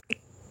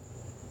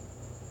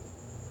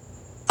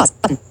Pause.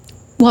 Button.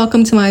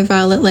 Welcome to my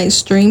Violet Light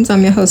Streams.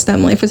 I'm your host,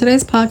 Emily. For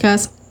today's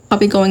podcast, I'll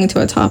be going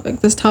into a topic.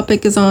 This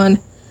topic is on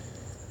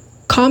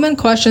common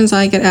questions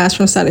I get asked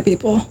from sighted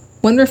people.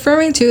 When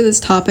referring to this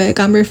topic,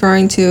 I'm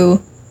referring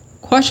to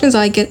questions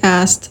I get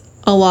asked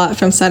a lot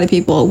from sighted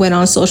people when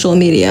on social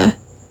media.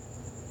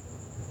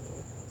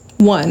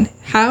 1.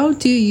 How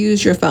do you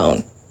use your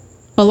phone?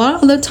 A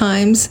lot of the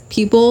times,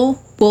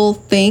 people will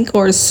think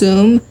or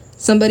assume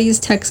somebody's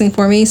texting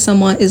for me,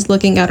 someone is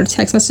looking at our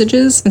text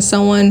messages, and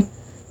someone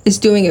is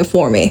doing it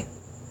for me.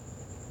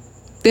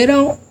 They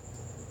don't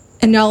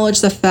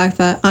acknowledge the fact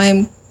that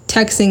I'm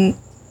texting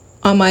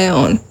on my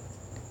own,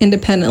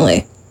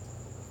 independently.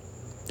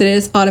 They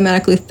just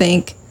automatically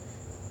think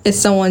it's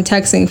someone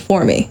texting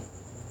for me,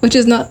 which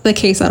is not the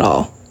case at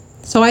all.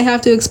 So I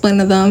have to explain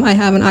to them I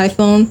have an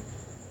iPhone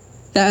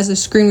that has a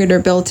screen reader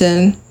built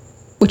in,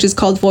 which is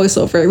called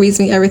VoiceOver. It reads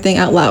me everything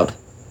out loud.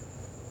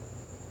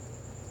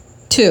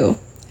 2.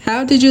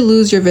 How did you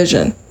lose your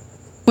vision?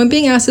 When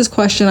being asked this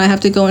question, I have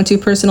to go into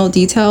personal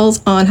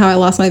details on how I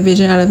lost my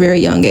vision at a very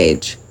young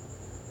age.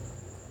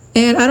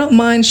 And I don't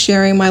mind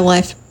sharing my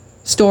life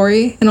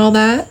story and all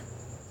that.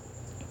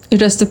 It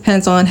just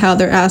depends on how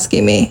they're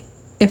asking me,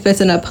 if it's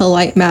in a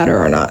polite manner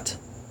or not.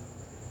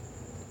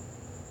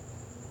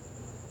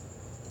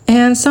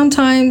 And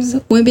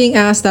sometimes when being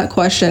asked that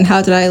question,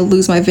 how did I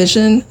lose my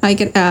vision, I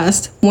get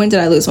asked, when did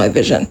I lose my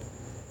vision?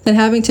 Then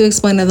having to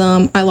explain to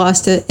them, I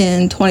lost it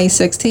in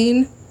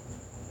 2016.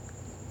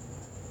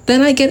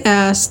 Then I get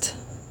asked,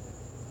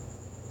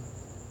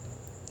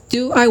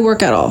 do I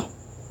work at all?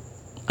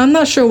 I'm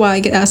not sure why I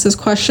get asked this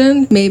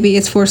question. Maybe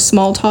it's for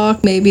small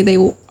talk. Maybe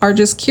they are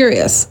just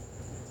curious.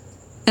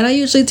 And I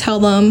usually tell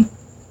them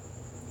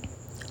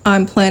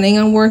I'm planning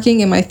on working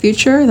in my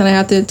future. Then I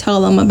have to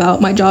tell them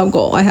about my job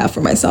goal I have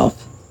for myself.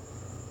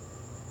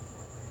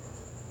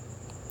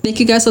 Thank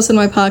you guys for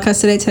listening to my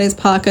podcast today. Today's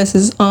podcast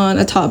is on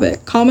a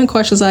topic: common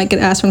questions I get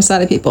asked from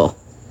sighted people.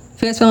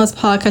 If you guys found this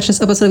podcast, this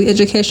episode to be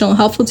educational and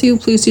helpful to you,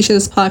 please do share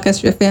this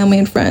podcast with your family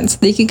and friends.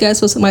 Thank you guys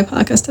for listening to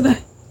my podcast today.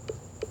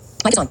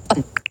 Mic is on.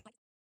 Button.